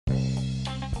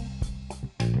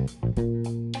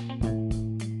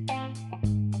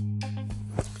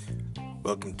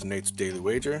Welcome to Nate's Daily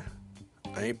Wager.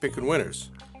 I ain't picking winners,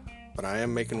 but I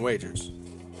am making wagers.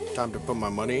 Time to put my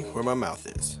money where my mouth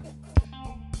is.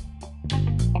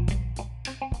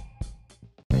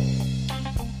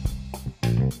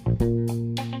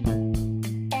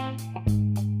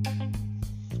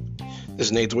 This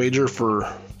is Nate's Wager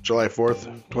for July 4th,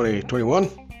 2021.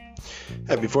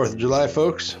 Happy 4th of July,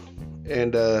 folks.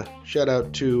 And shout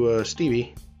out to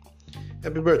Stevie.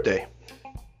 Happy birthday.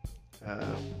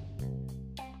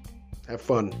 Have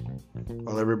fun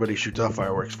while everybody shoots off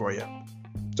fireworks for you.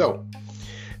 So,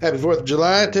 happy 4th of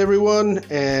July to everyone.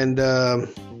 And I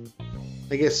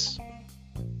guess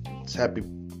it's happy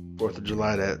 4th of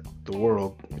July to the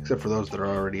world, except for those that are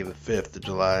already in the 5th of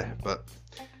July. But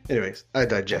anyways, I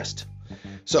digest.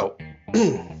 So,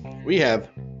 we have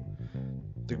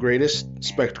the greatest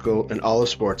spectacle in all of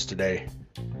sports today,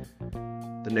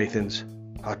 the Nathan's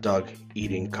Hot Dog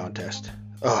Eating Contest.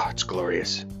 Oh, it's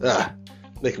glorious.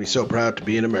 Makes me so proud to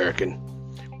be an American.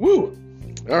 Woo!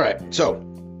 All right, so,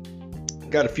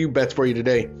 got a few bets for you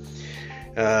today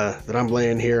that I'm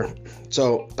laying here.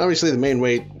 So, obviously the main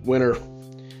weight winner,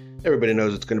 everybody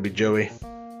knows it's going to be Joey.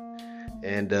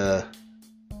 And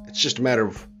it's just a matter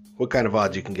of what kind of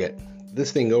odds you can get.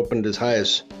 This thing opened as high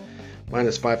as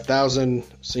minus 5,000,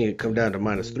 seeing it come down to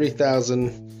minus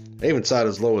 3,000. I even saw it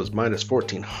as low as minus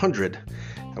 1,400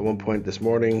 at one point this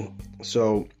morning.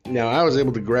 So now I was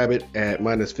able to grab it at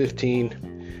minus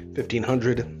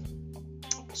 1,500.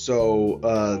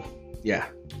 So, yeah,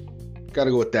 got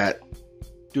to go with that.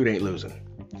 Dude ain't losing.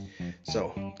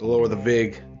 So the lower the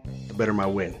vig, the better my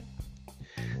win.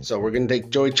 So we're going to take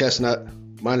Joey Chestnut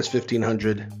minus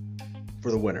 1,500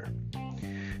 for the winner.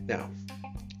 Now,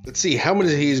 let's see how much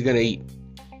he's going to eat.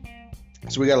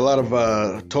 So we got a lot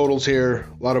of totals here,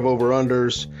 a lot of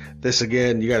over-unders. This,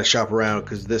 again, you got to shop around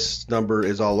because this number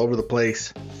is all over the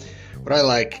place. What I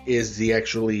like is the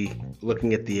actually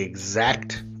looking at the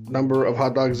exact number of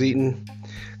hot dogs eaten.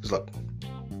 Because look,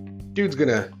 dude's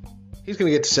he's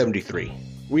going to get to 73.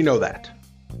 We know that.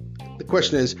 The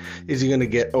question is he going to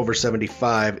get over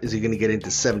 75? Is he going to get into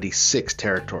 76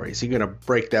 territory? Is he going to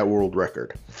break that world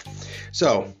record?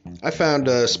 So I found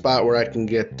a spot where I can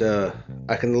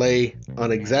lay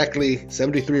on exactly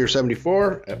 73 or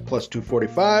 74 at plus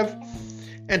 245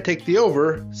 and take the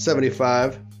over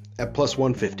 75 at plus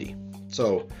 150.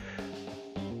 So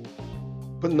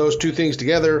putting those two things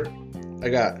together, I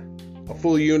got a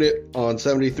full unit on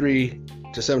 73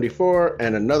 to 74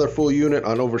 and another full unit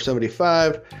on over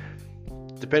 75.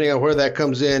 Depending on where that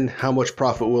comes in, how much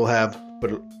profit we'll have,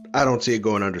 but I don't see it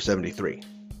going under 73.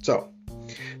 So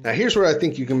now here's where I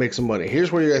think you can make some money.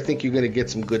 Here's where I think you're going to get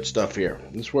some good stuff here.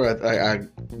 This is where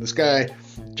this guy,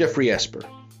 Jeffrey Esper.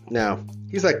 Now,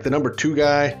 he's like the number 2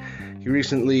 guy. He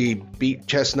recently beat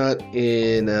Chestnut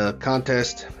in a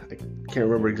contest. I can't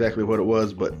remember exactly what it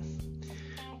was, but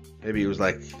maybe it was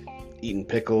like eating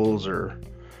pickles or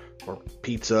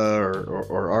pizza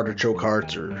or artichoke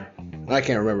hearts, or I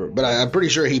can't remember. But I'm pretty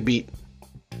sure he beat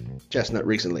Chestnut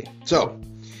recently. So,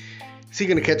 is he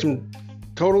going to catch him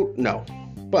total? No.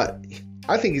 But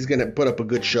I think he's going to put up a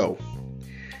good show.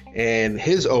 And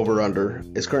his over-under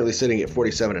is currently sitting at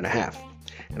 47.5.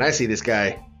 And I see this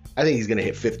guy, I think he's going to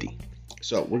hit 50.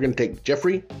 So we're going to take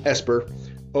Jeffrey Esper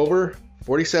over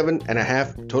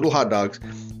 47.5 total hot dogs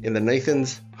in the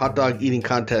Nathan's Hot Dog Eating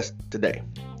Contest today.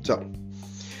 So,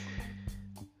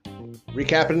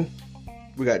 recapping,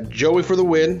 we got Joey for the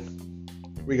win.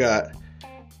 We got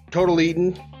total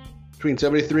eaten between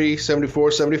 73,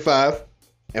 74, 75.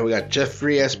 And we got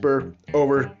Jeffrey Esper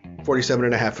over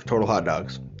 47.5 total hot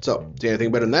dogs. So, see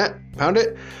anything better than that? Pound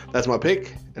it. That's my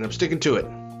pick, and I'm sticking to it.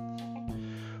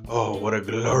 Oh, what a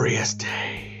glorious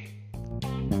day.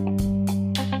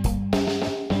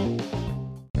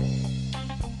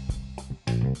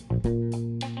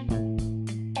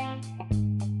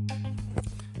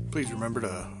 Please remember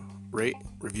to rate,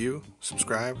 review,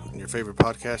 subscribe in your favorite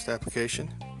podcast application.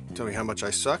 Tell me how much I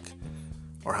suck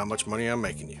or how much money I'm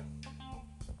making you.